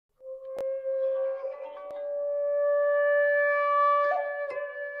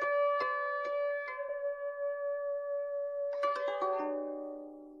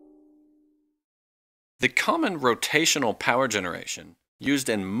The common rotational power generation used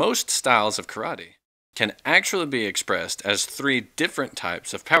in most styles of karate can actually be expressed as three different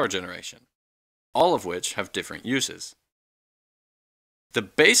types of power generation, all of which have different uses. The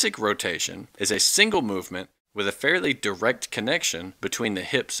basic rotation is a single movement with a fairly direct connection between the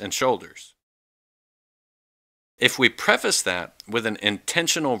hips and shoulders. If we preface that with an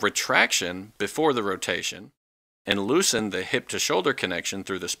intentional retraction before the rotation and loosen the hip to shoulder connection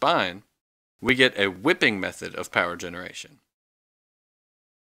through the spine, we get a whipping method of power generation.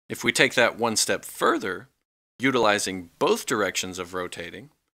 If we take that one step further, utilizing both directions of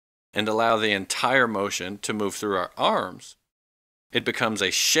rotating, and allow the entire motion to move through our arms, it becomes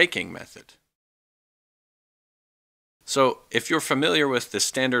a shaking method. So, if you're familiar with the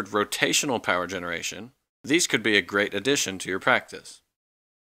standard rotational power generation, these could be a great addition to your practice.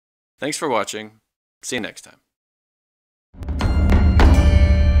 Thanks for watching. See you next time.